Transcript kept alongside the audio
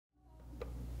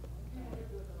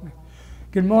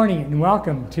Good morning and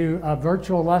welcome to a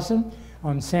virtual lesson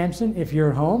on Samson. If you're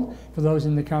at home, for those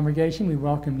in the congregation, we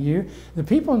welcome you. The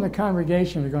people in the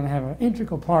congregation are going to have an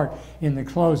integral part in the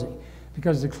closing,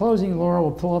 because the closing, Laura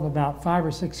will pull up about 5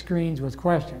 or 6 screens with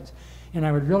questions. And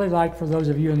I would really like for those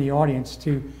of you in the audience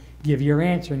to give your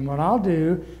answer. And what I'll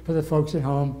do for the folks at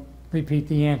home, repeat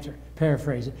the answer,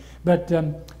 paraphrase it. But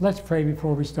let's pray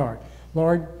before we start.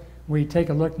 Lord, we take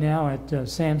a look now at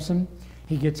Samson.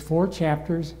 He gets 4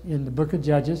 chapters in the book of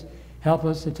Judges. Help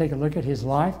us to take a look at his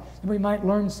life, and we might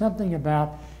learn something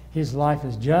about his life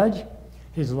as judge,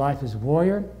 his life as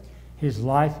warrior, his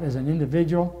life as an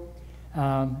individual,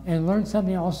 and learn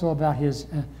something also about his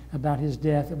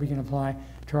death that we can apply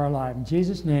to our life. In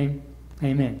Jesus' name,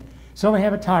 amen. So we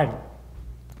have a title,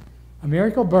 A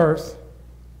Miracle Birth,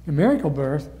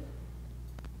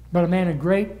 but a man of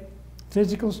great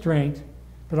physical strength,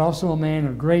 but also a man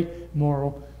of great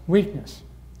moral weakness.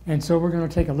 And so we're going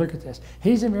to take a look at this.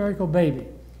 He's a miracle baby,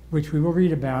 which we will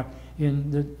read about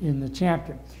in the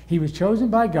chapter. He was chosen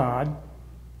by God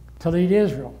to lead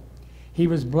Israel. He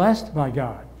was blessed by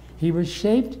God. He was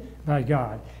shaped by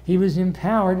God. He was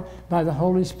empowered by the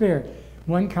Holy Spirit.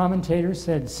 One commentator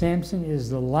said Samson is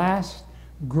the last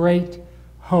great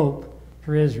hope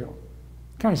for Israel.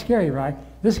 Kind of scary, right?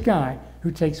 This guy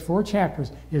who takes 4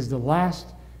 chapters is the last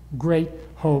great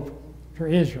hope for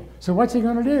Israel. So what's he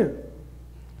going to do?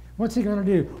 What's he going to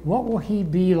do? What will he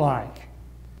be like?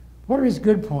 What are his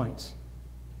good points?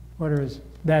 What are his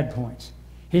bad points?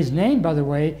 His name, by the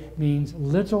way, means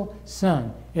little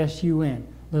son, S-U-N,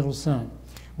 little son,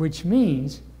 which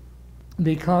means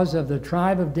because of the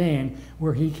tribe of Dan,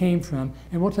 where he came from,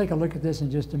 and we'll take a look at this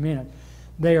in just a minute,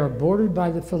 they are bordered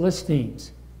by the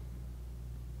Philistines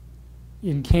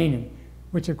in Canaan,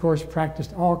 which of course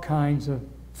practiced all kinds of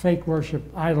fake worship,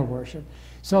 idol worship.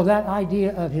 So that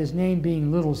idea of his name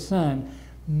being little son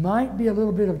might be a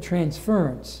little bit of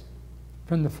transference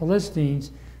from the Philistines,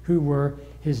 who were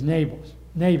his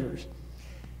neighbors.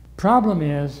 Problem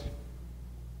is,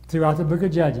 throughout the book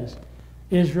of Judges,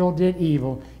 Israel did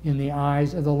evil in the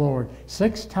eyes of the Lord.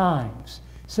 6 times.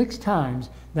 6 times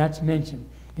that's mentioned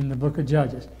in the book of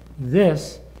Judges.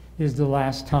 This is the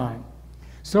last time.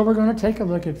 So we're going to take a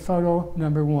look at photo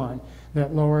number 1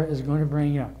 that Laura is going to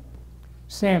bring up.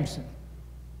 Samson,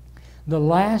 the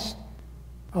last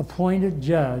appointed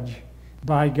judge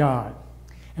by God.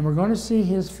 And we're going to see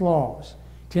his flaws.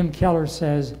 Tim Keller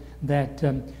says that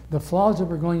the flaws that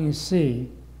we're going to see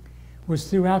was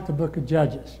throughout the book of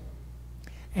Judges.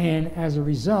 And as a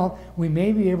result, we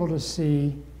may be able to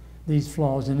see these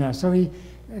flaws in us. So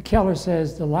Keller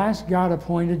says, the last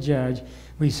God-appointed judge,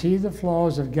 we see the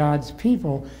flaws of God's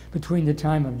people between the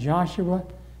time of Joshua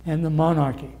and the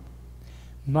monarchy.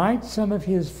 Might some of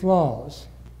his flaws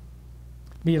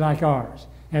be like ours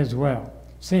as well?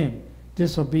 Sin,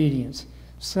 disobedience,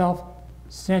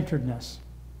 self-centeredness.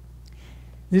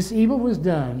 This evil was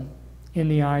done in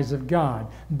the eyes of God,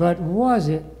 but was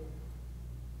it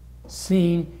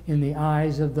seen in the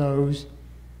eyes of those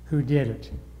who did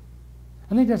it?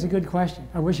 I think that's a good question.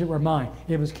 I wish it were mine.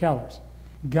 It was Keller's.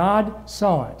 God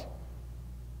saw it.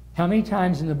 How many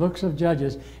times in the books of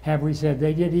Judges have we said,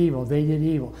 they did evil, they did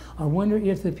evil? I wonder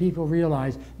if the people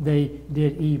realized they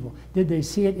did evil. Did they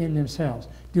see it in themselves?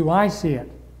 Do I see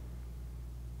it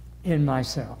in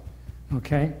myself?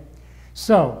 Okay?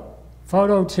 So,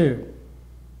 photo 2.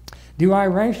 Do I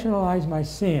rationalize my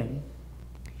sin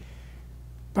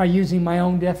by using my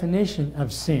own definition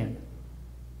of sin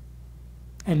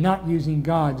and not using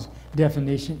God's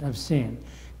definition of sin?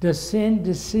 Does sin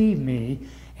deceive me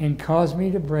and cause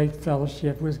me to break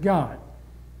fellowship with God?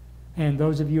 And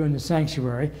those of you in the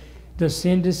sanctuary, does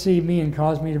sin deceive me and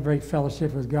cause me to break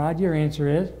fellowship with God? Your answer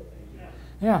is?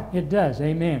 Yeah, it does.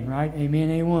 Amen, right? Amen,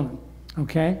 amen.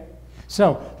 Okay?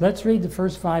 So, let's read the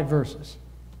first 5 verses.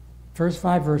 First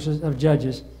 5 verses of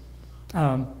Judges,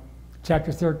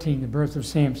 chapter 13, the birth of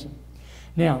Samson.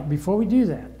 Now, before we do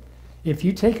that, if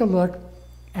you take a look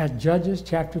at Judges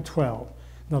chapter 12,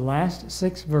 the last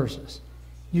 6 verses,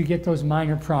 you get those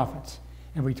minor prophets.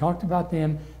 And we talked about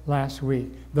them last week.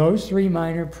 Those 3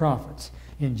 minor prophets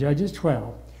in Judges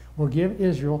 12 will give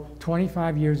Israel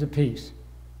 25 years of peace.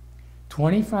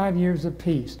 25 years of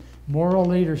peace, moral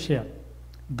leadership,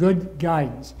 good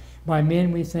guidance by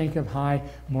men we think of high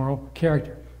moral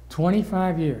character.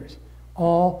 25 years.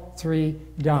 All 3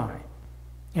 die.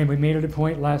 And we made it a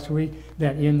point last week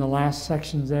that in the last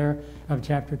sections there of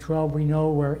chapter 12, we know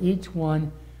where each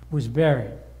one was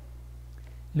buried.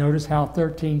 Notice how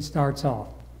 13 starts off.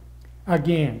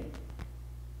 Again,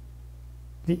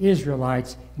 the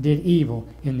Israelites did evil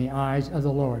in the eyes of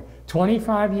the Lord.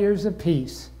 25 years of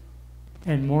peace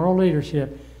and moral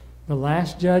leadership The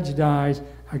last judge dies.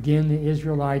 Again, the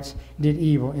Israelites did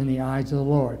evil in the eyes of the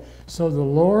Lord. So the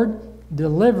Lord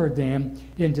delivered them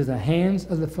into the hands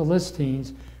of the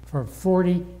Philistines for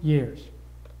 40 years.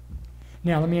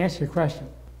 Now, let me ask you a question.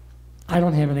 I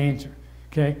don't have an answer.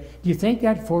 Okay? Do you think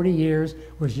that 40 years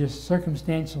was just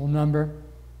circumstantial number?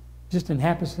 Just in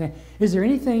happenstance? Is there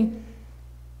anything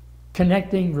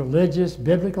connecting religious,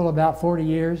 biblical about 40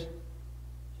 years?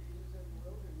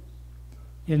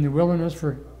 In the wilderness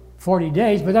for 40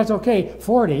 days, but that's okay.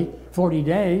 40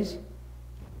 days.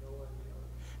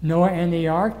 Noah and the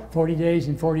ark, 40 days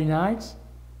and 40 nights.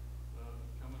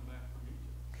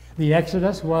 The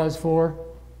Exodus was for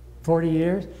 40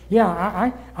 years.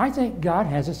 Yeah, I think God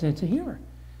has a sense of humor.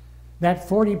 That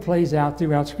 40 plays out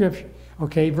throughout Scripture.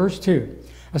 Okay, verse 2.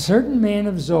 A certain man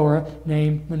of Zorah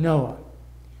named Manoah.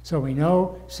 So we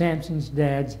know Samson's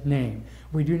dad's name.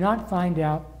 We do not find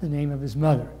out the name of his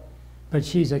mother, but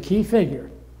she's a key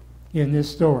figure in this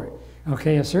story.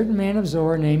 Okay, a certain man of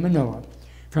Zorah named Manoah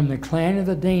from the clan of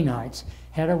the Danites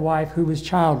had a wife who was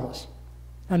childless,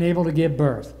 unable to give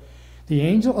birth. The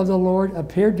angel of the Lord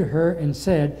appeared to her and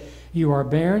said, "You are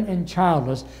barren and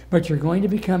childless, but you're going to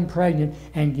become pregnant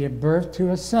and give birth to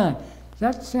a son." Does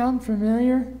that sound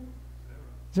familiar?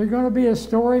 Is there going to be a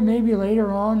story maybe later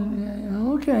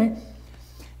on? Okay.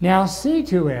 Now see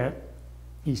to it,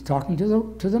 he's talking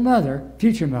to the mother,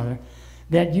 future mother,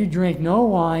 that you drink no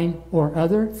wine or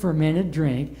other fermented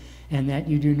drink, and that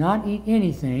you do not eat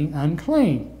anything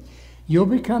unclean. You'll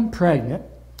become pregnant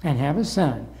and have a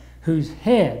son whose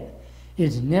head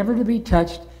is never to be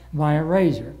touched by a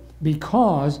razor,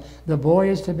 because the boy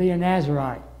is to be a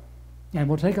Nazirite. And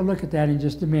we'll take a look at that in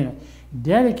just a minute.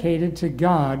 Dedicated to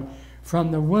God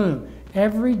from the womb.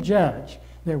 Every judge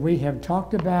that we have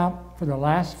talked about for the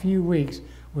last few weeks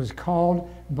was called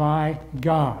by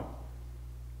God.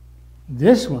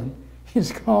 This one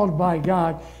is called by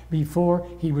God before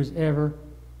he was ever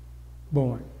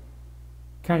born.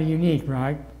 Kind of unique,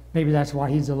 right? Maybe that's why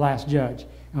he's the last judge.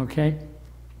 Okay?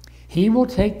 He will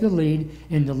take the lead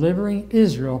in delivering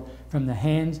Israel from the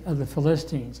hands of the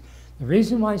Philistines. The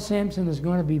reason why Samson is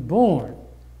going to be born,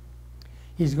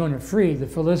 he's going to free the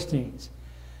Philistines.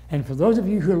 And for those of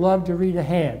you who love to read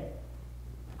ahead,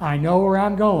 I know where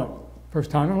I'm going.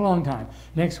 First time in a long time.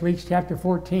 Next week's chapter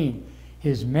 14.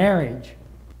 His marriage.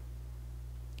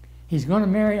 He's going to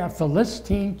marry a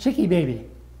Philistine chickie baby.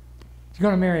 He's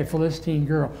going to marry a Philistine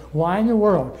girl. Why in the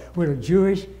world would a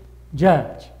Jewish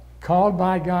judge, called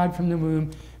by God from the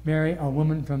womb, marry a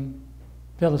woman from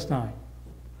Philistine?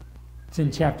 It's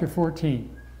in chapter 14.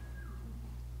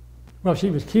 Well,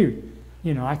 she was cute.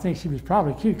 You know, I think she was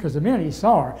probably cute because the minute he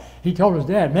saw her, he told his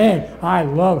dad, "Man, I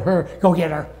love her. Go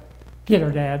get her. Get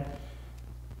her, Dad."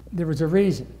 There was a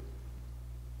reason.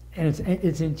 And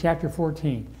it's in chapter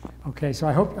 14. Okay, so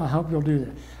I hope you'll do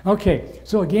that. Okay,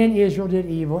 so again, Israel did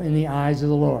evil in the eyes of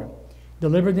the Lord.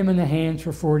 Delivered them in the hands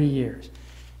for 40 years.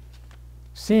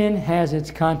 Sin has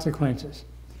its consequences.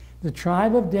 The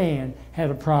tribe of Dan had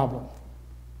a problem.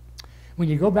 When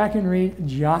you go back and read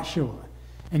Joshua,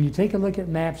 and you take a look at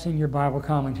maps in your Bible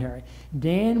commentary,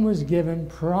 Dan was given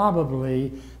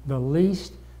probably the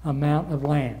least amount of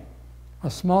land. A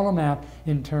small amount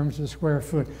in terms of square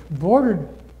foot. Bordered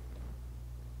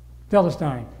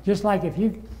Philistine. Just like if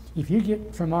you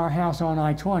get from our house on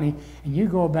I-20 and you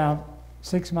go about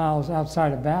 6 miles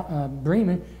outside of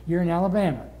Bremen, you're in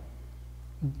Alabama.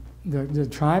 The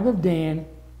tribe of Dan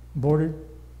bordered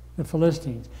the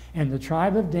Philistines. And the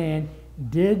tribe of Dan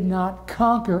did not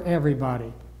conquer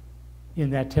everybody in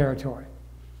that territory.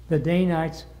 The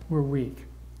Danites were weak.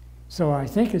 So I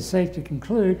think it's safe to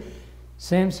conclude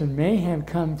Samson may have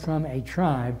come from a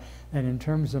tribe that in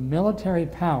terms of military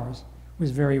powers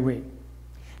was very weak.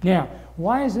 Now,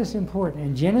 why is this important?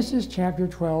 In Genesis chapter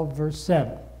 12, verse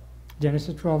 7,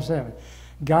 Genesis 12:7,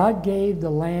 God gave the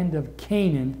land of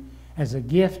Canaan as a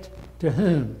gift to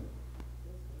whom?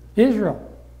 Israel.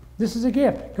 This is a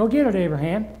gift. Go get it,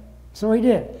 Abraham. So he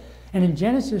did. And in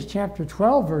Genesis chapter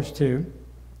 12, verse 2,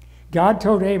 God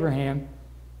told Abraham,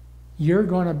 "You're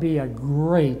going to be a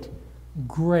great,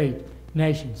 great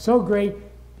nation." So great,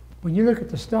 when you look at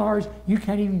the stars, you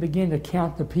can't even begin to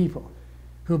count the people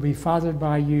who will be fathered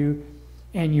by you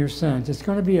and your sons. It's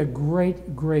going to be a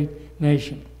great, great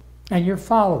nation. And your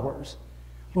followers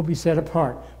will be set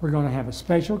apart. We're going to have a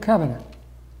special covenant.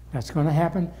 That's going to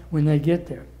happen when they get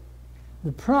there.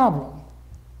 The problem,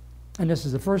 and this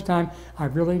is the first time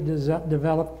I've really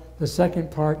developed the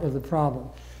second part of the problem.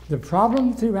 The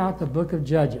problem throughout the book of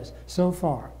Judges so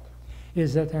far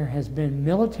is that there has been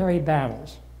military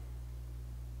battles.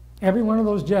 Every one of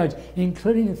those judges,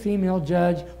 including the female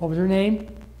judge, what was her name?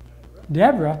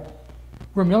 Deborah.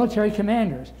 were military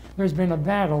commanders. There's been a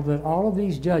battle that all of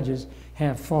these judges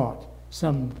have fought.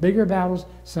 Some bigger battles,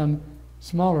 some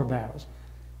smaller battles.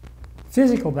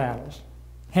 Physical battles,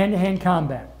 hand-to-hand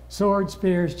combat, swords,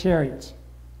 spears, chariots.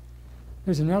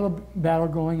 There's another battle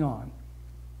going on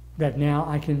that now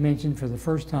I can mention for the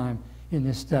first time in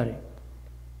this study.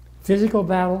 Physical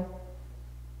battle,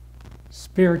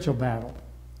 spiritual battle.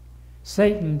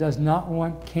 Satan does not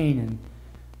want Canaan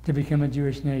to become a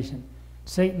Jewish nation.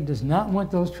 Satan does not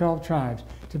want those 12 tribes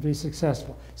to be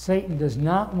successful. Satan does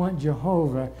not want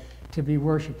Jehovah to be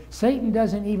worshipped. Satan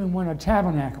doesn't even want a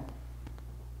tabernacle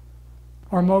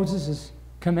or Moses'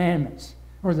 commandments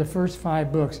or the first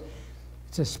 5 books.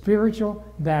 It's a spiritual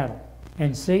battle.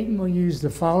 And Satan will use the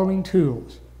following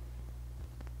tools: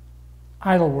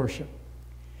 idol worship,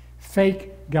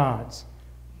 fake gods,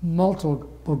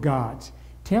 multiple gods,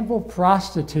 temple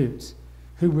prostitutes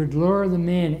who would lure the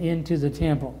men into the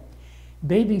temple,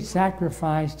 baby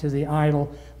sacrifice to the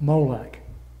idol Molech.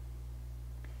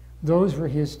 Those were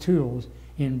his tools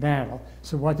in battle.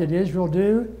 So what did Israel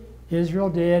do? Israel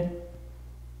did,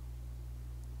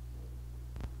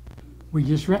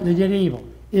 they did evil.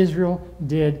 Israel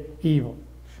did evil.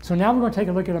 So now we're going to take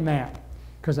a look at a map,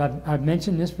 because I've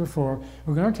mentioned this before.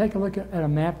 We're going to take a look at a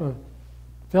map of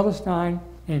Philistine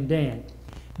and Dan.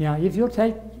 Now, if you'll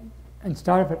take and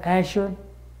start up at Asher,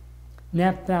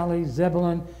 Naphtali,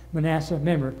 Zebulun, Manasseh,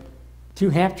 remember, 2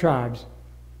 half-tribes.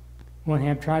 1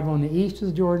 half-tribe on the east of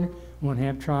the Jordan, 1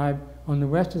 half-tribe on the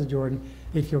west of the Jordan.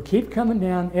 If you'll keep coming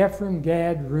down, Ephraim,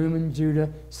 Gad, Reuben, Judah,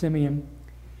 Simeon,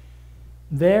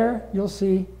 there you'll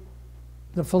see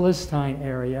the Philistine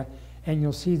area, and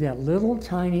you'll see that little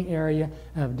tiny area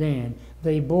of Dan.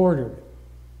 They bordered.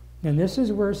 And this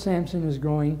is where Samson is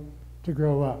going to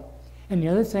grow up. And the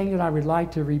other thing that I would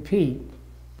like to repeat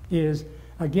is,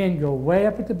 again, go way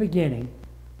up at the beginning.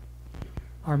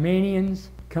 Armenians,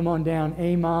 come on down,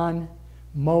 Ammon,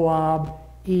 Moab,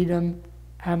 Edom,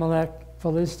 Amalek,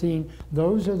 Philistine.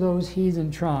 Those are those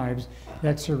heathen tribes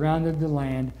that surrounded the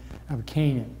land of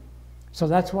Canaan. So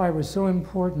that's why it was so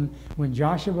important when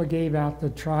Joshua gave out the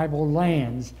tribal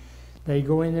lands. They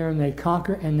go in there and they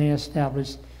conquer and they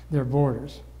establish their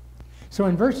borders. So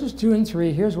in verses 2 and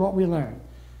 3, here's what we learn.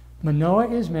 Manoah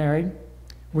is married.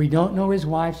 We don't know his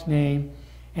wife's name,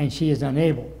 and she is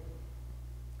unable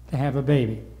to have a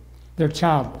baby. They're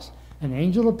childless. An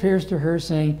angel appears to her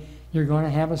saying, you're going to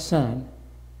have a son,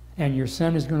 and your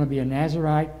son is going to be a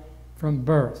Nazirite from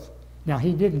birth. Now,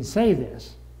 he didn't say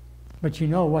this, but you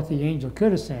know what the angel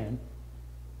could have said.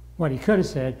 What he could have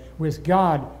said, with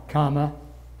God, comma,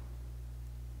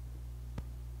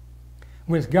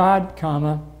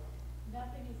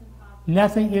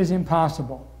 nothing is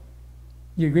impossible.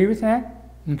 You agree with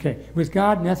that? Okay. With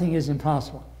God, nothing is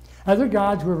impossible. Other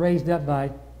judges were raised up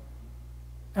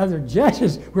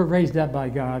by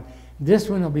God. This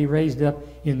one will be raised up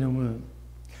in the womb.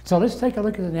 So let's take a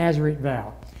look at the Nazarite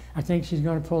vow. I think she's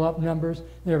going to pull up Numbers.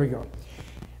 There we go.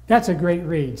 That's a great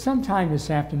read. Sometime this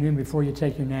afternoon before you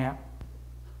take your nap.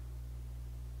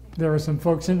 There are some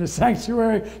folks in the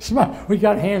sanctuary. We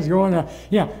got hands going up.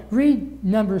 Yeah, read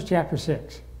Numbers chapter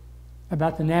 6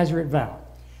 about the Nazarite vow.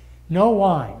 No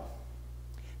wine,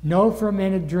 no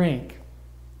fermented drink,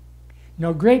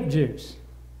 no grape juice,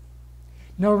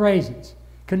 no raisins.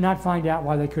 Could not find out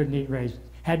why they couldn't eat raisins.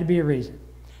 Had to be a reason.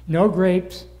 No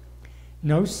grapes,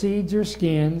 no seeds or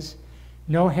skins,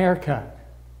 no haircut.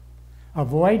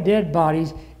 Avoid dead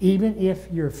bodies even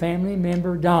if your family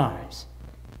member dies.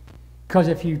 Because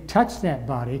if you touch that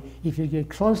body, if you get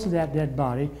close to that dead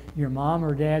body, your mom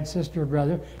or dad, sister or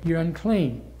brother, you're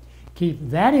unclean. Keep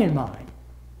that in mind.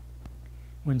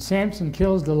 When Samson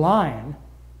kills the lion,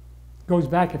 goes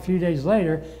back a few days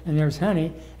later, and there's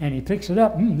honey, and he picks it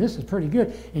up. This is pretty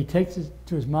good. He takes it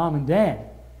to his mom and dad.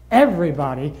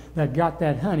 Everybody that got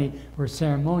that honey were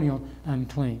ceremonial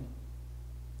unclean.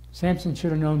 Samson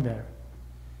should have known better.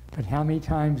 But how many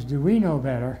times do we know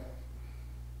better,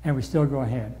 and we still go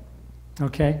ahead?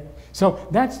 Okay? So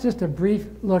that's just a brief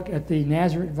look at the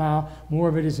Nazarite vow. More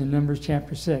of it is in Numbers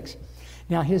chapter 6.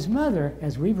 Now his mother,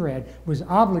 as we've read, was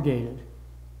obligated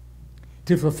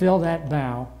to fulfill that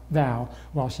vow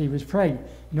while she was pregnant.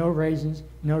 No raisins,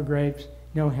 no grapes,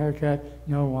 no haircut,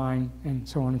 no wine, and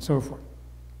so on and so forth.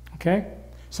 Okay?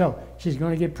 So she's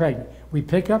going to get pregnant. We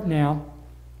pick up now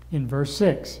in verse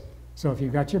 6. So if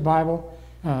you've got your Bible,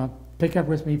 pick up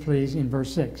with me, please, in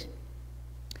verse 6.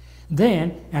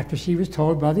 Then, after she was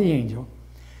told by the angel,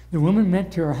 the woman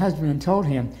went to her husband and told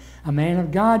him, a man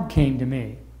of God came to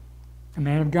me. A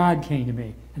man of God came to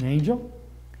me. An angel?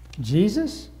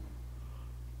 Jesus?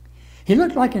 He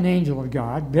looked like an angel of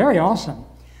God, very awesome.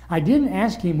 I didn't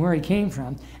ask him where he came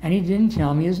from, and he didn't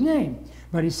tell me his name.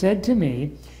 But he said to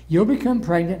me, you'll become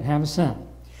pregnant and have a son.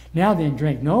 Now then,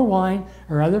 drink no wine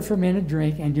or other fermented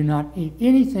drink, and do not eat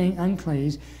anything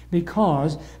unclean,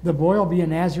 because the boy will be a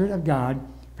Nazarite of God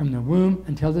from the womb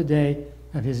until the day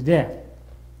of his death.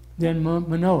 Then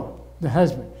Manoah, the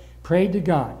husband, prayed to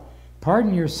God,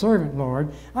 pardon your servant,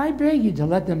 Lord. I beg you to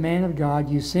let the man of God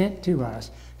you sent to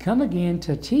us come again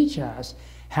to teach us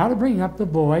how to bring up the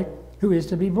boy who is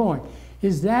to be born.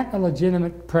 Is that a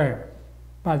legitimate prayer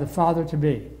by the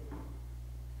father-to-be?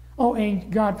 Oh,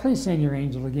 God, please send your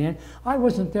angel again. I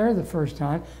wasn't there the first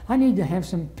time. I need to have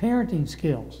some parenting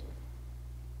skills.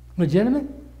 Legitimate?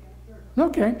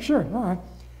 Okay, sure. All right.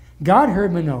 God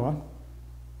heard Manoah,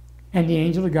 and the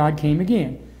angel of God came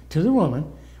again to the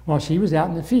woman while she was out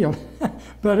in the field.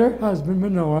 But her husband,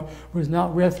 Manoah, was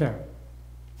not with her.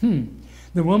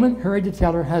 The woman hurried to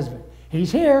tell her husband,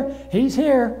 he's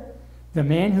here, the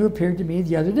man who appeared to me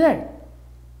the other day.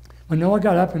 Manoah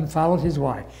got up and followed his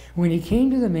wife. When he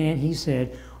came to the man, he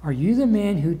said, are you the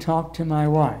man who talked to my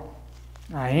wife?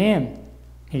 I am,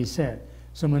 he said.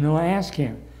 So Manoah asked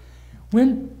him,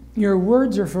 when your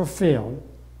words are fulfilled,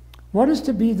 what is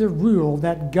to be the rule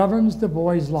that governs the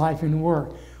boy's life and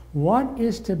work? What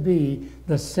is to be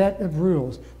the set of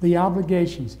rules, the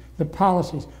obligations, the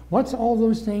policies? What's all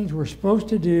those things we're supposed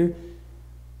to do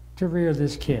to rear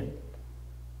this kid?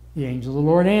 The angel of the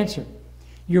Lord answered,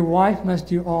 your wife must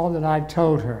do all that I've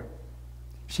told her.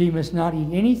 She must not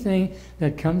eat anything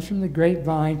that comes from the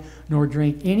grapevine, nor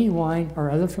drink any wine or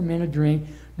other fermented drink,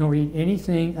 nor eat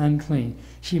anything unclean.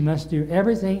 She must do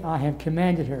everything I have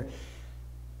commanded her.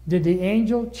 Did the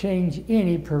angel change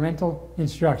any parental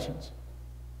instructions?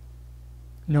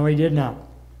 No, he did not.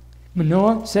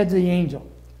 Manoah said to the angel,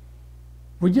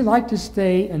 would you like to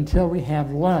stay until we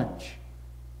have lunch?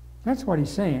 That's what he's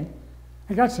saying.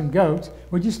 I got some goats.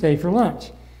 Would you stay for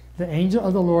lunch? The angel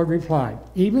of the Lord replied,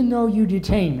 even though you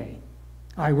detain me,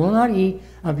 I will not eat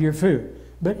of your food.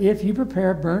 But if you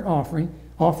prepare a burnt offering,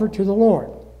 offer to the Lord.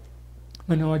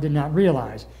 Manoah did not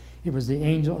realize it was the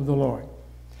angel of the Lord.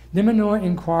 Then Manoah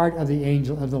inquired of the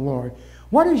angel of the Lord,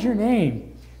 what is your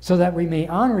name, so that we may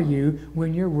honor you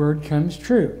when your word comes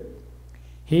true?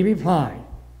 He replied,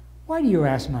 why do you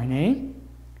ask my name?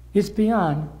 It's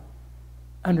beyond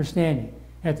understanding.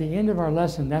 At the end of our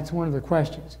lesson, that's one of the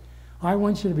questions. I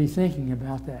want you to be thinking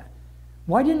about that.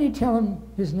 Why didn't he tell him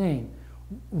his name?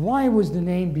 Why was the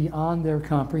name beyond their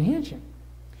comprehension?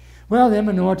 Well, then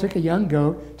Manoah took a young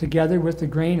goat together with the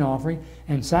grain offering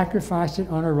and sacrificed it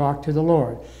on a rock to the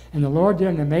Lord. And the Lord did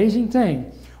an amazing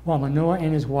thing while Manoah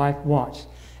and his wife watched.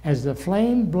 As the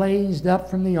flame blazed up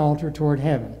from the altar toward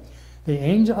heaven, the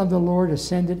angel of the Lord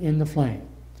ascended in the flame.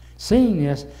 Seeing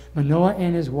this, Manoah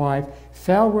and his wife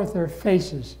fell with their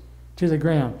faces to the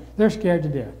ground. They're scared to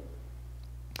death.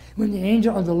 When the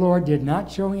angel of the Lord did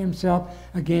not show himself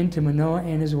again to Manoah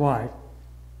and his wife,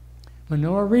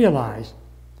 Manoah realized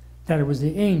that it was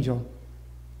the angel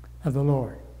of the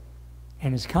Lord.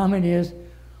 And his comment is,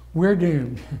 we're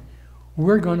doomed.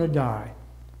 We're going to die.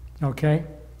 Okay?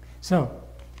 So,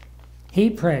 he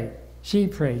prayed. She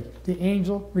prayed. The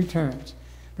angel returns.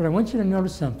 But I want you to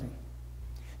notice something.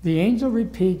 The angel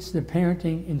repeats the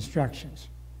parenting instructions.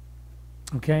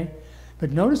 Okay?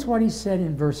 But notice what he said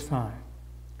in verse 5.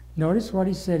 Notice what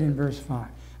he said in verse 5.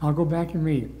 I'll go back and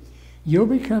read it. You'll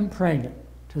become pregnant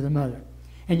to the mother,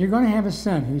 and you're going to have a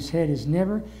son whose head is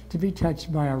never to be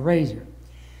touched by a razor,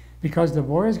 because the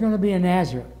boy is going to be a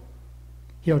Nazarite.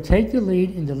 He'll take the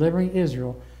lead in delivering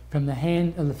Israel from the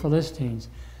hand of the Philistines.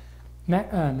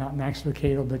 Not Max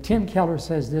Lucado, but Tim Keller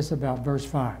says this about verse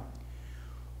 5.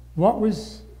 What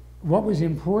was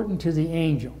important to the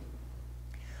angel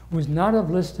was not a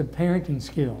list of parenting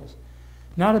skills,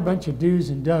 not a bunch of do's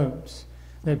and don'ts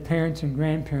that parents and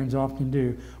grandparents often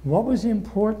do. What was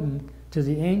important to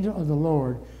the angel of the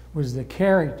Lord was the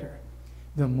character,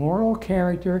 the moral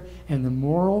character and the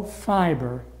moral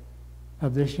fiber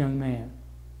of this young man.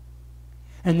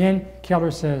 And then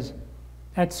Keller says,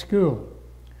 at school,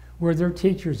 were there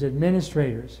teachers,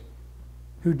 administrators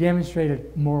who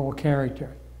demonstrated moral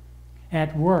character?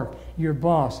 At work, your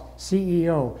boss,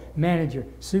 CEO, manager,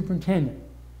 superintendent,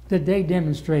 did they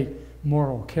demonstrate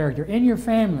moral character? In your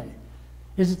family,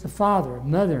 is it the father,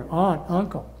 mother, aunt,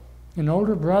 uncle, an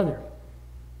older brother,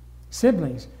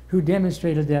 siblings who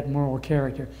demonstrated that moral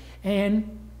character?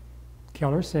 And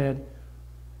Keller said,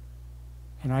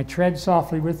 and I tread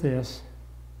softly with this,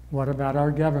 what about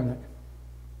our government?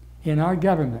 In our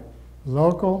government,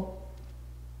 local,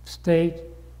 state,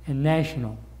 and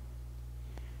national,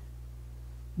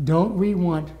 don't we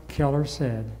want, Keller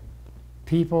said,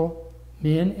 people,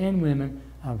 men and women,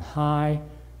 of high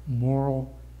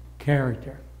moral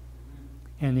character?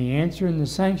 And the answer in the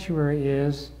sanctuary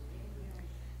is,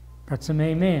 got some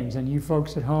amens, and you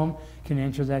folks at home can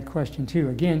answer that question too.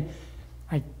 Again,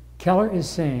 Keller is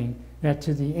saying that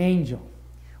to the angel,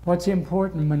 what's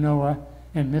important, Manoah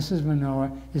and Mrs.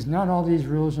 Manoah, is not all these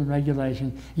rules and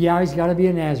regulations. Yeah, he's got to be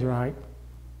a Nazirite,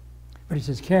 but it's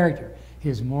his character,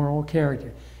 his moral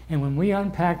character. And when we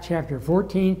unpack chapter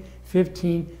 14,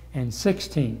 15, and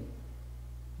 16,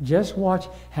 just watch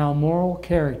how moral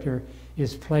character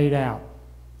is played out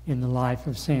in the life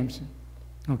of Samson.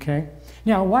 Okay?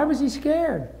 Now, why was he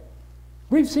scared?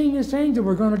 We've seen this angel,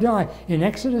 we're going to die. In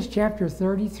Exodus chapter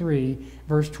 33,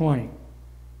 verse 20.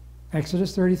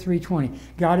 Exodus 33, 20.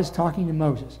 God is talking to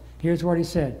Moses. Here's what he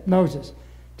said. Moses,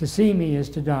 to see me is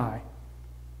to die.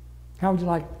 How would you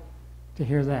like to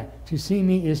hear that? To see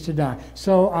me is to die.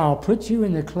 So I'll put you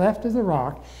in the cleft of the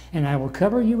rock, and I will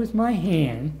cover you with my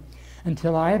hand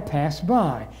until I have passed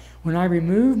by. When I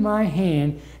remove my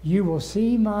hand, you will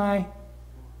see my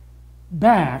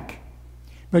back,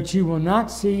 but you will not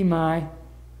see my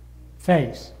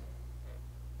face.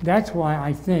 That's why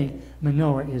I think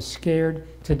Manoah is scared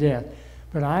to death.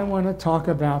 But I want to talk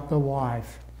about the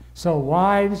wife. So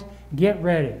wives, get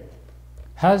ready.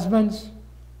 Husbands,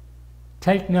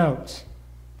 take notes.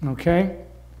 Okay?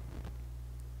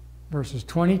 Verses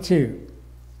 22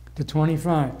 to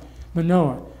 25.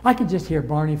 Manoah, I can just hear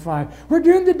Barney Fife. We're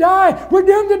doomed to die! We're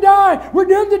doomed to die! We're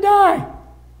doomed to die!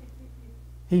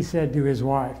 He said to his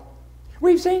wife,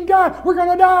 we've seen God! We're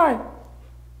going to die!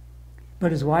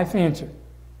 But his wife answered,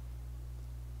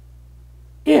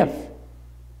 If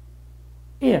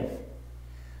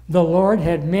the Lord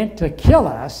had meant to kill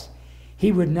us,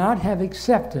 he would not have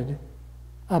accepted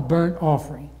a burnt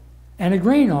offering and a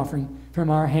grain offering from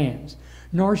our hands,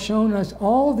 nor shown us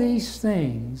all these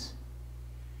things,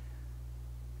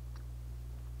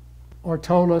 or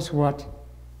told us what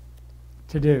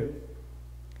to do.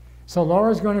 So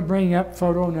Laura's going to bring up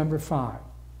photo number 5.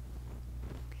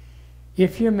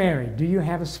 If you're married, do you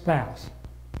have a spouse?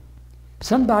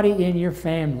 Somebody in your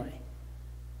family.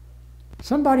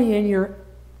 Somebody in your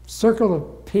circle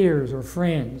of peers or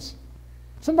friends.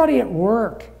 Somebody at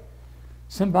work.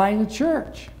 Somebody in the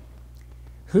church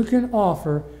who can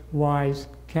offer wise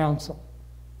counsel.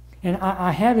 And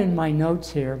I have in my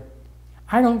notes here,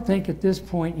 I don't think at this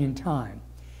point in time,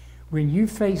 when you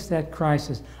face that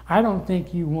crisis, I don't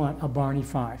think you want a Barney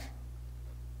Fife.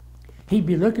 He'd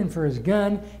be looking for his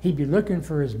gun. He'd be looking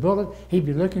for his bullet. He'd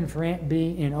be looking for Aunt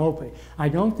Bee and Opie. I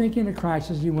don't think in a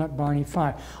crisis you want Barney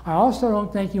Fife. I also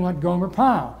don't think you want Gomer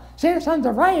Pyle. Say the sons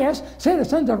of Reyes. Say the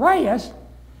sons of Reyes.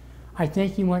 I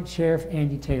think you want Sheriff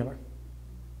Andy Taylor.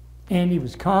 Andy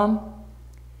was calm,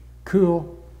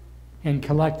 cool, and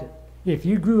collected. If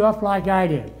you grew up like I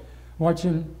did,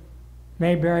 watching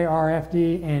Mayberry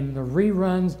RFD and the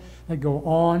reruns that go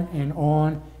on and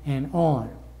on and on,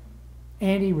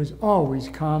 Andy was always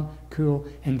calm, cool,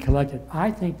 and collected.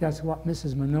 I think that's what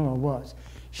Mrs. Manoah was.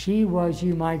 She was,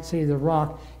 you might say, the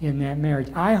rock in that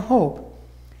marriage. I hope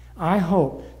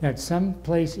that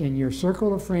someplace in your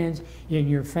circle of friends, in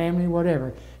your family,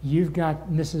 whatever, you've got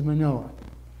Mrs. Manoah.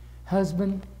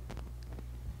 Husband,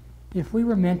 if we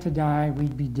were meant to die,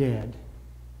 we'd be dead.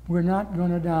 We're not going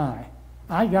to die.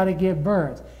 I got to give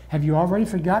birth. Have you already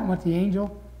forgotten what the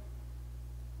angel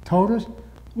told us?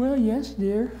 Well, yes,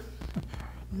 dear.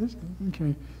 Yes,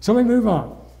 okay. So we move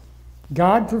on.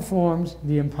 God performs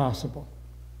the impossible.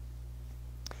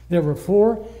 There were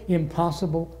 4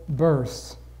 impossible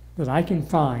births that I can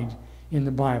find in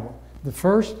the Bible. The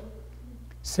first,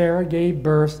 Sarah gave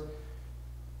birth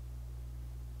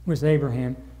with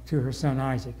Abraham to her son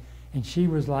Isaac. And she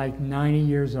was like 90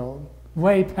 years old,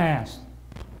 way past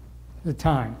the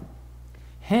time.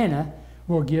 Hannah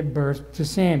will give birth to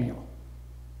Samuel.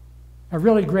 A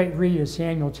really great read is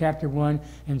Samuel chapter 1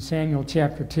 and Samuel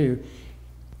chapter 2.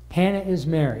 Hannah is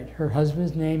married. Her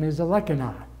husband's name is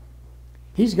Elkanah.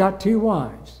 He's got 2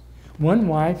 wives. One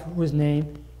wife was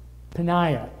named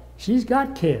Peninnah. She's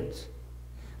got kids.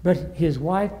 But his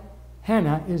wife,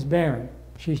 Hannah, is barren.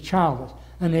 She's childless,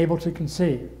 unable to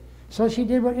conceive. So she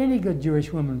did what any good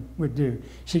Jewish woman would do.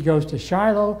 She goes to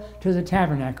Shiloh, to the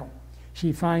tabernacle.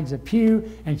 She finds a pew,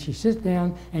 and she sits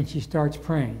down, and she starts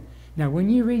praying. Now, when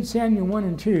you read Samuel 1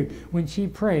 and 2, when she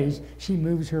prays, she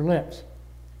moves her lips.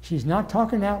 She's not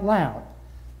talking out loud.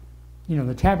 You know,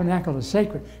 the tabernacle is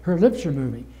sacred. Her lips are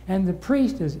moving. And the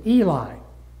priest is Eli.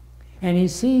 And he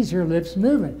sees her lips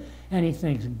moving. And he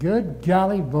thinks, good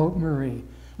golly, Boat Marie.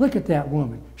 Look at that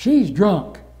woman. She's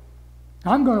drunk.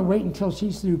 I'm going to wait until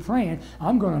she's through praying.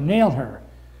 I'm going to nail her.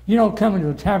 You don't come into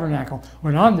the tabernacle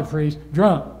when I'm the priest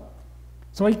drunk.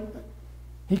 So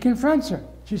he confronts her.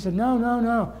 She said, no, no,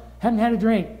 no. Haven't had a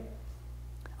drink.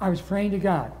 I was praying to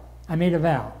God. I made a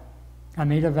vow. I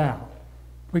made a vow.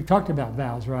 We've talked about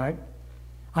vows, right?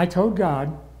 I told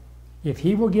God, if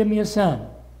He will give me a son,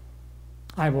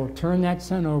 I will turn that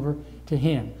son over to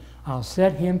Him. I'll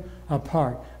set him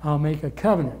apart. I'll make a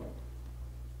covenant.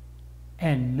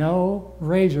 And no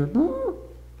razor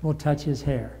will touch his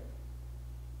hair.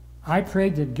 I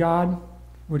prayed that God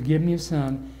would give me a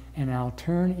son, and I'll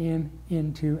turn him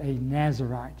into a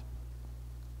Nazirite.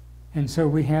 And so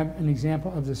we have an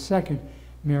example of the second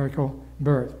miracle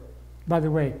birth. By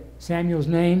the way, Samuel's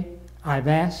name, I've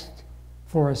asked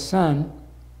for a son,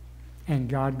 and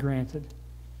God granted.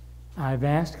 I've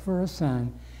asked for a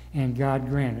son, and God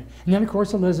granted. And then, of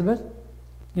course, Elizabeth,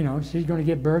 you know, she's going to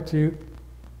give birth to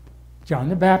John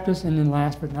the Baptist, and then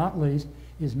last but not least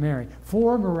is Mary.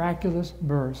 4 miraculous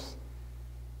births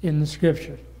in the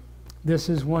Scripture. This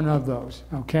is one of those,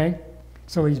 okay?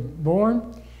 So he's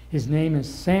born. His name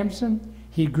is Samson.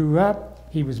 He grew up.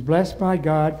 He was blessed by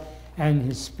God, and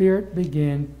his spirit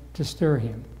began to stir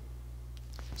him.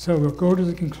 So we'll go to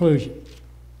the conclusion,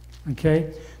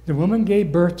 okay? The woman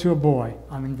gave birth to a boy,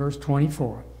 I'm in verse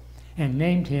 24, and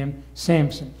named him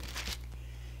Samson.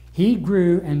 He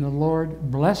grew, and the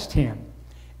Lord blessed him,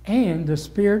 and the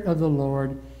Spirit of the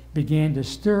Lord began to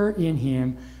stir in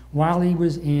him while he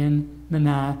was in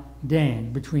Menah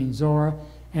Dan, between Zorah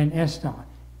and Eshtaol.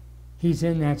 He's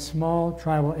in that small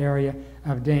tribal area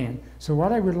of Dan. So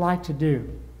what I would like to do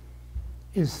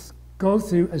is go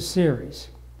through a series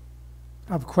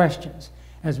of questions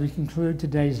as we conclude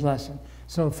today's lesson.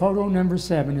 So photo number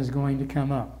 7 is going to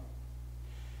come up.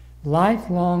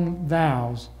 Lifelong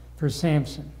vows for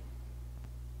Samson.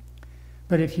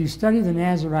 But if you study the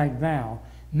Nazirite vow,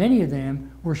 many of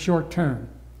them were short-term,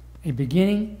 a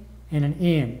beginning and an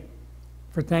end,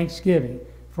 for Thanksgiving,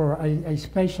 for a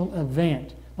special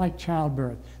event like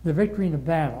childbirth, the victory in the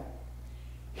battle.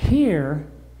 Here,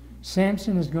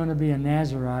 Samson is going to be a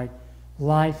Nazirite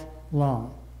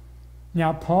lifelong.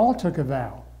 Now, Paul took a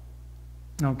vow,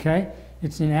 okay?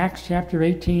 It's in Acts chapter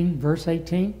 18, verse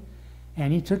 18.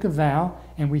 And he took a vow,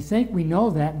 and we think we know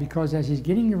that because as he's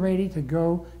getting ready to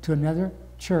go to another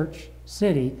church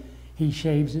city, he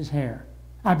shaves his hair.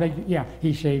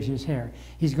 He shaves his hair.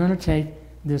 He's going to take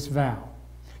this vow.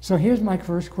 So here's my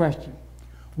first question.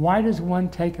 Why does one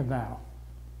take a vow?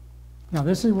 Now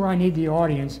this is where I need the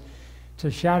audience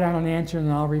to shout out an answer,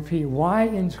 and I'll repeat. Why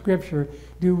in Scripture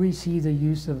do we see the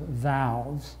use of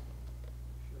vows?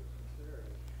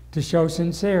 To show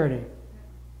sincerity.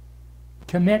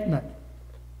 Commitment.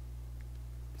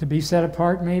 To be set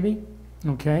apart, maybe?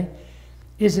 Okay.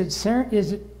 Is it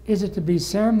to be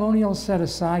ceremonial set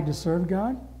aside to serve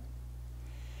God?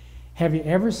 Have you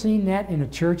ever seen that in a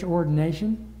church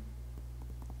ordination?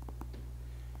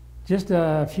 Just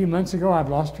a few months ago, I've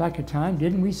lost track of time,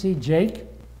 didn't we see Jake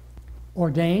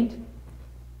ordained?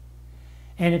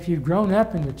 And if you've grown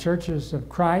up in the churches of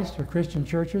Christ or Christian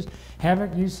churches,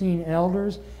 haven't you seen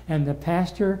elders and the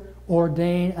pastor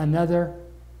ordain another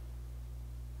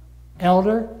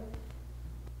elder?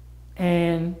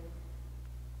 And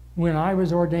when I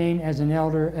was ordained as an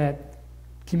elder at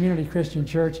Community Christian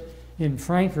Church in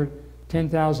Frankfurt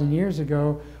 10,000 years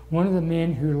ago, one of the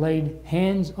men who laid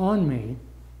hands on me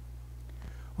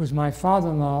was my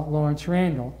father-in-law, Lawrence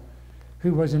Randall,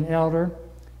 who was an elder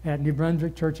at New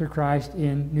Brunswick Church of Christ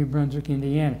in New Brunswick,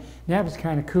 Indiana. That was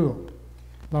kind of cool.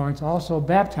 Lawrence also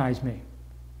baptized me.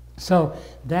 So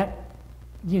that,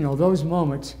 you know, those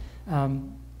moments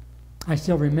I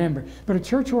still remember. But a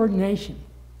church ordination,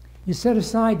 you set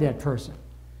aside that person.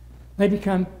 They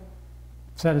become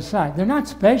set aside. They're not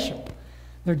special.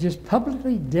 They're just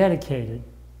publicly dedicated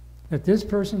that this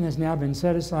person has now been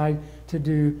set aside to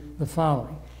do the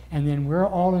following. And then we're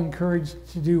all encouraged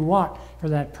to do what for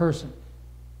that person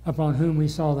upon whom we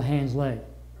saw the hands laid?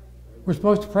 We're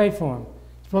supposed to pray for him.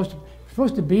 We're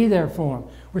supposed to be there for him.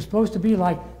 We're supposed to be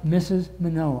like Mrs.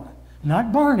 Manoah.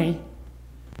 Not Barney,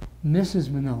 Mrs.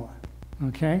 Manoah.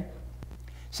 Okay?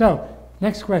 So,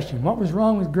 next question. What was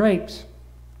wrong with grapes?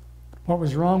 What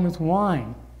was wrong with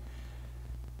wine?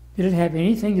 Did it have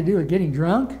anything to do with getting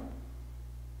drunk?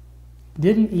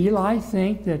 Didn't Eli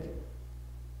think that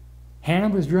Hannah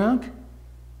was drunk?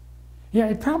 Yeah,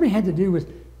 it probably had to do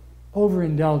with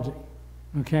overindulging.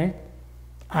 Okay?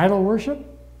 Idol worship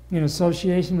in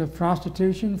association with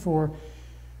prostitution for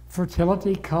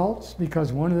fertility cults,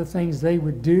 because one of the things they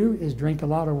would do is drink a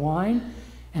lot of wine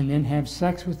and then have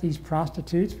sex with these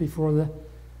prostitutes before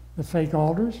the fake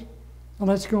altars. Well,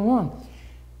 let's go on.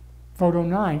 Photo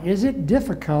 9. Is it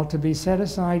difficult to be set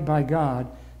aside by God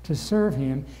to serve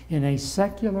Him in a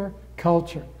secular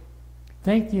culture?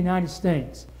 Think the United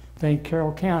States. Think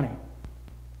Carroll County.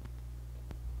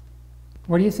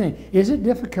 What do you think? Is it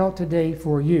difficult today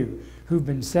for you who've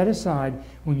been set aside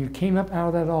when you came up out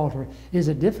of that altar? Is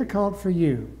it difficult for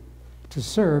you to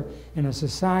serve in a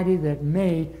society that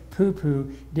may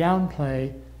poo-poo,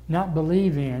 downplay, not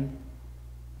believe in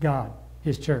God,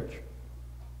 His church?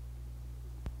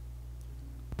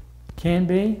 Can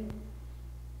be?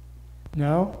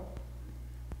 No?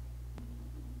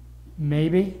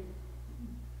 Maybe?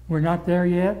 We're not there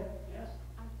yet?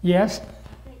 Yes? I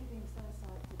think being set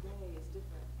aside today is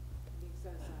different than being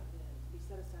set aside then. To be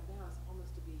set aside now is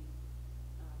almost to be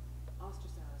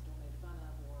ostracized or made fun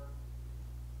of or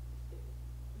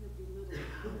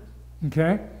belittled.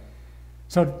 Okay?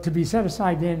 So to be set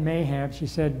aside then may have, she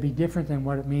said, be different than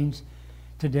what it means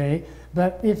today.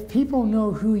 But if people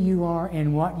know who you are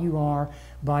and what you are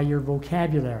by your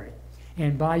vocabulary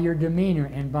and by your demeanor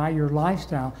and by your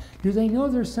lifestyle, do they know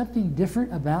there's something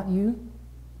different about you?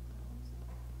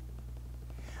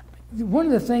 One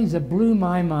of the things that blew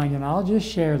my mind, and I'll just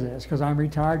share this because I'm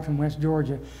retired from West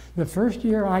Georgia, the first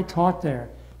year I taught there,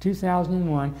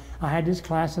 2001, I had this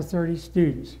class of 30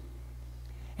 students.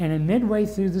 And in midway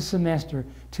through the semester,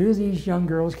 two of these young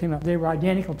girls came up. They were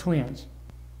identical twins.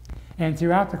 And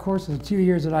throughout the course of the 2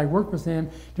 years that I worked with them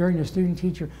during the student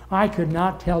teacher, I could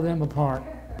not tell them apart.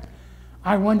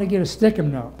 I wanted to get a stick-em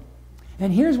note.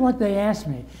 And here's what they asked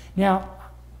me. Now,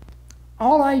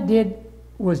 all I did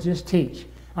was just teach.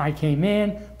 I came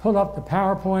in, pulled up the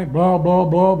PowerPoint, blah, blah,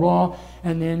 blah, blah,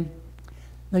 and then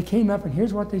they came up and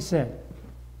here's what they said.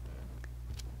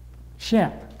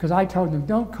 Shep, because I told them,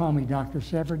 don't call me Dr.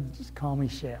 Shepherd, just call me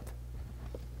Shep.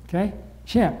 Okay?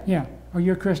 Shep, yeah, are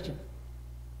you a Christian?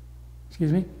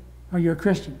 Excuse me? Are you a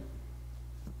Christian?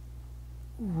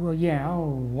 Well, yeah. Oh,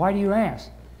 why do you ask?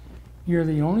 You're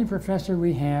the only professor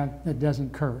we have that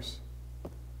doesn't curse.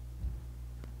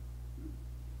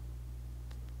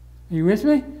 Are you with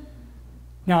me?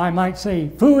 Now, I might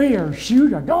say phooey or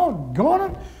shoot or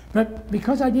doggone it, but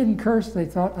because I didn't curse, they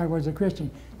thought I was a Christian.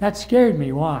 That scared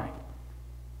me. Why?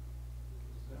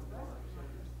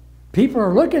 People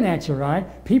are looking at you,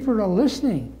 right? People are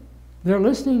listening. They're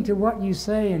listening to what you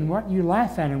say and what you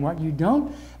laugh at and what you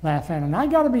don't laugh at. And I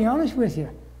got to be honest with you.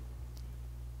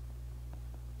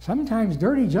 Sometimes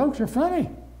dirty jokes are funny.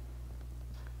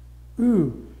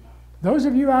 Ooh, those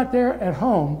of you out there at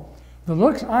home, the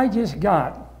looks I just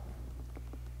got.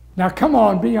 Now, come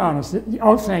on, be honest.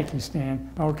 Oh, thank you, Stan.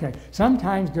 Okay.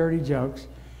 Sometimes dirty jokes.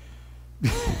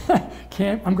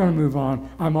 I'm going to move on.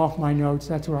 I'm off my notes.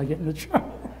 That's where I get into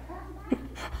trouble.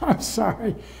 I'm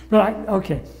sorry. But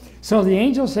okay. So the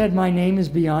angel said, my name is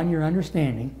beyond your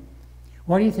understanding.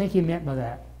 What do you think he meant by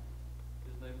that?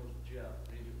 His name was Jeff.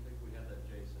 He didn't think we had that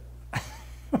J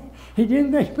sound. He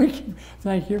didn't think we could,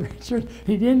 thank you, Richard.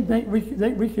 He didn't think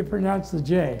we could pronounce the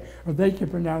J, or they could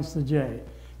pronounce the J.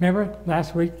 Remember,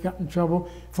 last week got in trouble,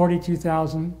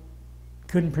 42,000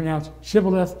 couldn't pronounce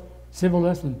shibboleth,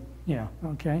 and,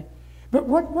 okay. But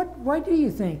why do you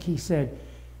think he said,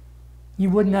 you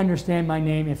wouldn't understand my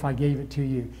name if I gave it to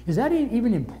you? Is that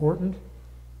even important?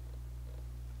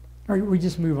 Or we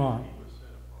just move on?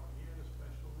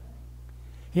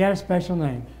 He had a special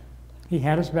name. He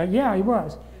had a special, yeah, he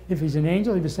was. If he's an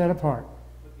angel, he was set apart.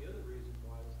 But the other reason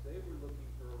was they were looking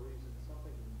for a reason,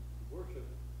 something to worship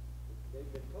that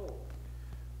they've been told.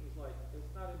 He's like,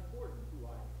 it's not important who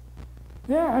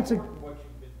I am. Yeah, It's important what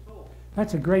you've been told.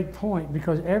 that's a great point,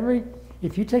 because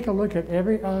if you take a look at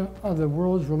every of the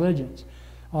world's religions,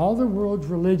 all the world's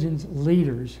religions'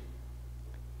 leaders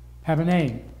have a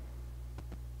name.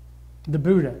 The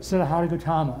Buddha, Siddhartha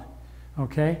Gautama,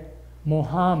 okay?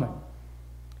 Muhammad,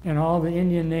 and all the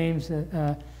Indian names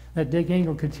that Dick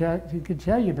Engel could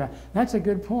tell you about. That's a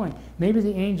good point. Maybe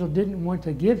the angel didn't want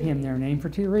to give him their name for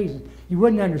two reasons. You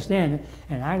wouldn't understand it,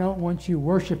 and I don't want you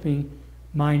worshiping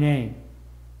my name.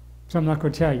 So I'm not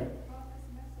going to tell you. Well,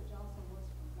 this message also was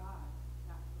from God,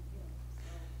 not from him.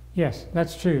 Yes,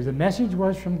 that's true. The message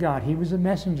was from God. He was a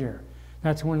messenger.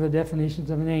 That's one of the definitions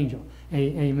of an angel,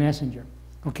 a messenger.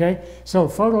 Okay? So,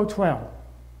 photo 12.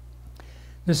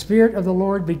 The Spirit of the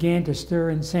Lord began to stir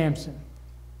in Samson.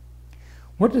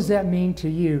 What does that mean to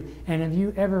you? And have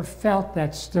you ever felt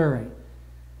that stirring?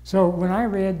 So when I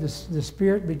read the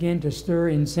Spirit began to stir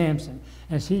in Samson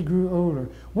as he grew older,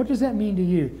 what does that mean to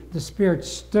you? The Spirit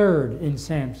stirred in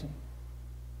Samson.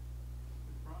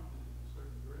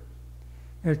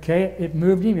 Okay, it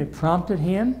moved him, it prompted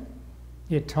him,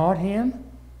 it taught him.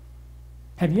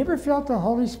 Have you ever felt the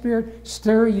Holy Spirit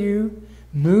stir you,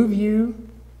 move you?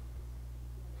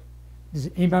 Does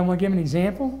anybody want to give an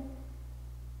example?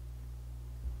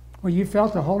 Where you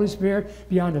felt the Holy Spirit,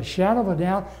 beyond a shadow of a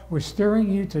doubt, was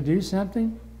stirring you to do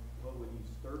something?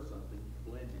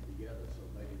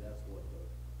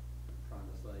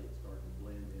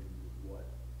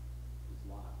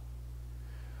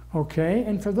 Okay?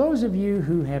 And for those of you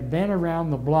who have been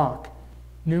around the block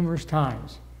numerous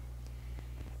times,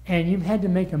 and you've had to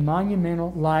make a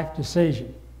monumental life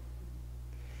decision,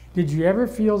 did you ever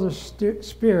feel the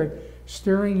Spirit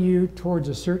stirring you towards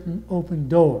a certain open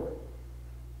door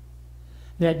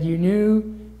that you knew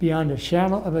beyond a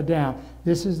shadow of a doubt,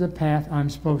 this is the path I'm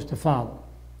supposed to follow?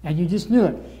 And you just knew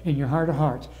it in your heart of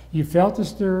hearts. You felt the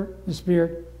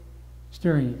Spirit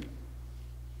stirring you.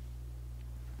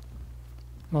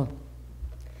 Well,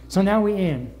 so now we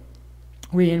end.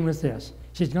 We end with this.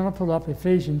 She's going to pull up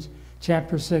Ephesians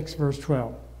chapter 6, verse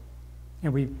 12.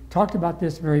 And we talked about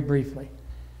this very briefly.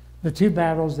 The two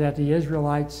battles that the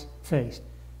Israelites faced.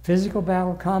 Physical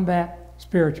battle, combat,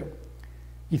 spiritual.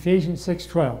 Ephesians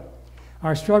 6:12.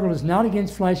 Our struggle is not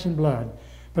against flesh and blood,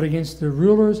 but against the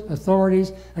rulers,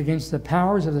 authorities, against the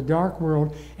powers of the dark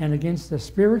world, and against the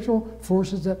spiritual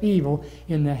forces of evil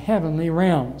in the heavenly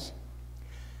realms.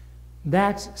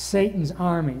 That's Satan's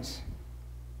armies.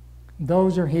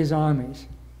 Those are his armies.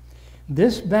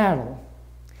 This battle,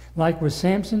 like with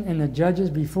Samson and the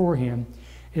judges before him,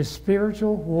 is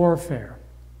spiritual warfare.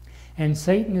 And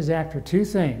Satan is after two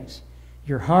things: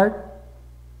 your heart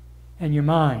and your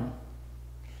mind.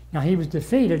 Now, he was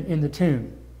defeated in the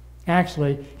tomb.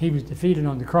 Actually, he was defeated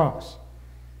on the cross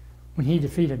when he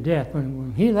defeated death.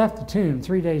 When he left the tomb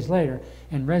 3 days later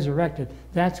and resurrected,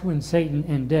 that's when Satan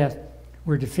and death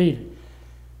were defeated.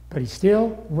 But he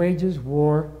still wages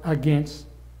war against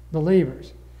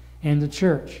believers and the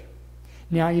church.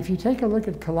 Now, if you take a look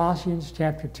at Colossians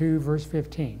chapter 2, verse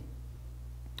 15.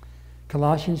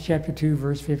 Colossians chapter 2,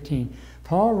 verse 15.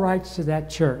 Paul writes to that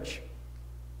church.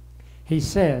 He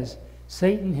says,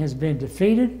 Satan has been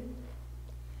defeated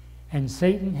and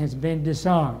Satan has been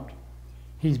disarmed.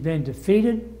 He's been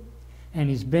defeated and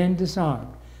he's been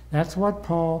disarmed. That's what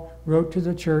Paul wrote to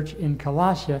the church in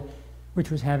Colossia, which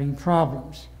was having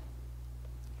problems.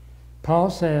 Paul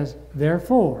says,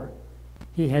 therefore,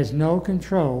 he has no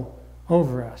control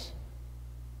over us.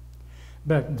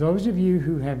 But those of you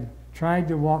who have tried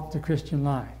to walk the Christian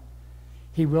life,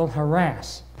 he will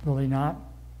harass, will he not?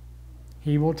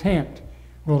 He will tempt,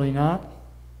 will he not?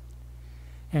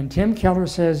 And Tim Keller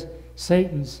says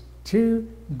Satan's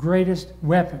two greatest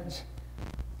weapons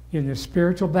in the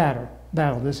spiritual battle,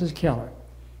 this is Keller,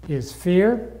 is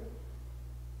fear,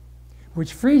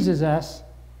 which freezes us.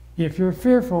 If you're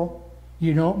fearful,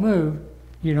 you don't move,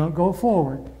 you don't go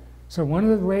forward. So one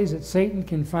of the ways that Satan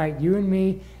can fight you and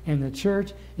me and the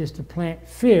church is to plant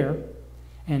fear,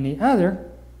 and the other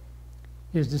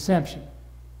is deception,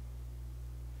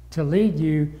 to lead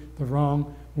you the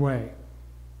wrong way.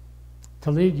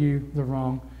 To lead you the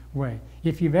wrong way.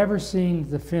 If you've ever seen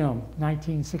the film,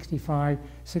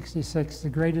 1965-66, The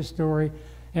Greatest Story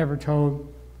Ever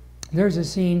Told, there's a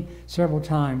scene several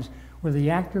times where the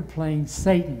actor playing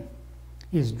Satan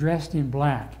is dressed in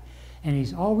black, and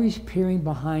he's always peering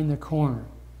behind the corner.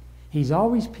 He's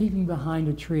always peeping behind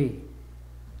a tree,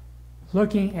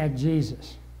 looking at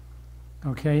Jesus,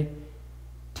 okay,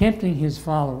 tempting his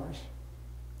followers.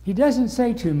 He doesn't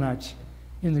say too much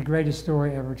in The Greatest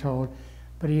Story Ever Told,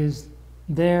 but he is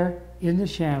there in the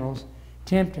shadows,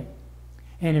 tempting.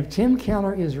 And if Tim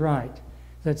Keller is right,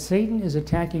 that Satan is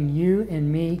attacking you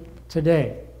and me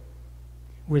today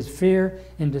with fear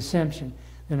and deception,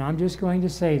 then I'm just going to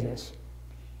say this.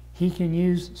 He can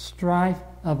use strife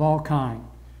of all kind,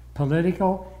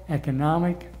 political,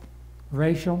 economic,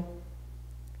 racial.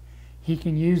 He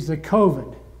can use the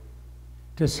COVID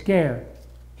to scare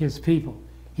his people.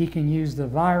 He can use the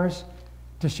virus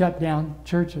to shut down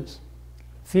churches.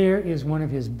 Fear is one of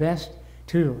his best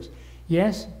tools.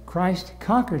 Yes, Christ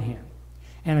conquered him.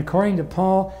 And according to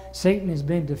Paul, Satan has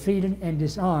been defeated and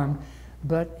disarmed,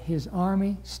 but his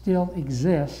army still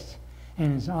exists,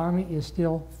 and his army is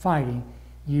still fighting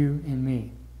you and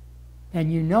me.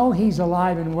 And you know he's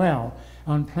alive and well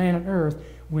on planet Earth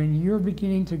when you're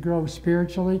beginning to grow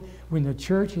spiritually, when the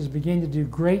church is beginning to do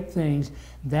great things.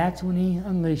 That's when he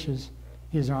unleashes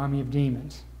his army of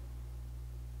demons.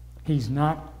 He's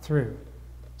not through.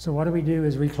 So what do we do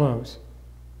as we close?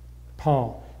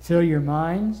 Paul, fill your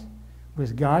minds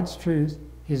with God's truth,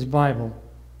 his Bible,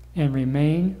 and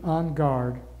remain on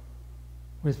guard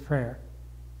with prayer.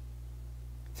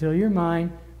 Fill your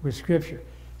mind with Scripture.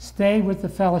 Stay with the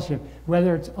fellowship,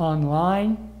 whether it's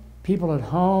online, people at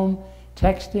home,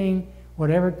 texting,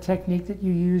 whatever technique that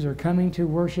you use, or coming to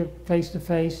worship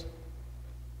face-to-face.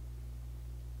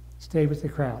 Stay with the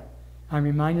crowd. I'm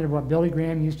reminded of what Billy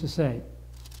Graham used to say.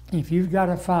 If you've got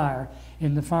a fire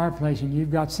in the fireplace and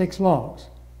you've got 6 logs,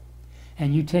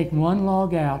 and you take one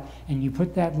log out and you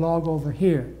put that log over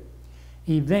here,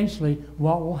 eventually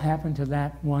what will happen to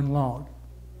that one log?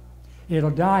 It'll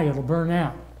die, it'll burn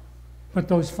out. But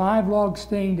those 5 logs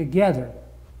staying together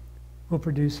will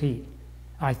produce heat.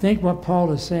 I think what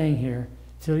Paul is saying here,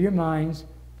 fill your minds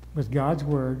with God's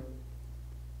Word,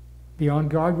 be on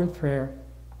guard with prayer,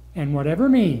 and whatever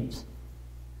means,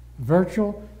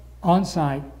 virtual,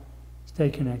 on-site, stay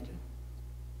connected.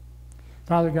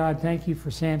 Father God, thank you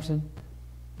for Samson.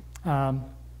 I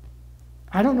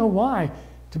don't know why,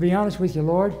 to be honest with you,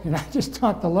 Lord, and I just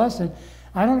taught the lesson,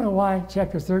 I don't know why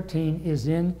chapter 13 is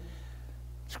in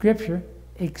Scripture,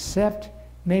 except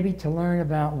maybe to learn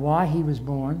about why he was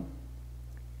born,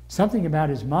 something about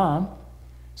his mom,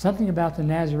 something about the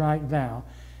Nazirite vow,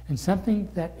 and something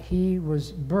that he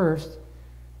was birthed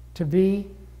to be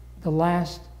the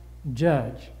last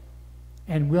judge.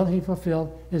 And will he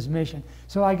fulfill his mission?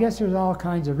 So I guess there's all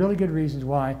kinds of really good reasons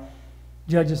why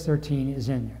Judges 13 is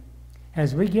in there.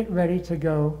 As we get ready to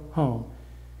go home,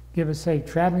 give us safe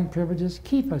traveling privileges,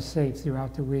 keep us safe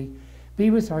throughout the week, be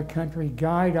with our country,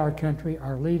 guide our country,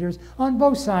 our leaders, on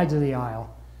both sides of the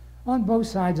aisle. On both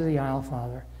sides of the aisle,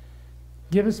 Father.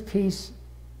 Give us peace,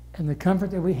 and the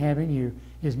comfort that we have in you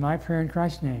is my prayer in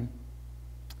Christ's name.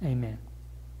 Amen.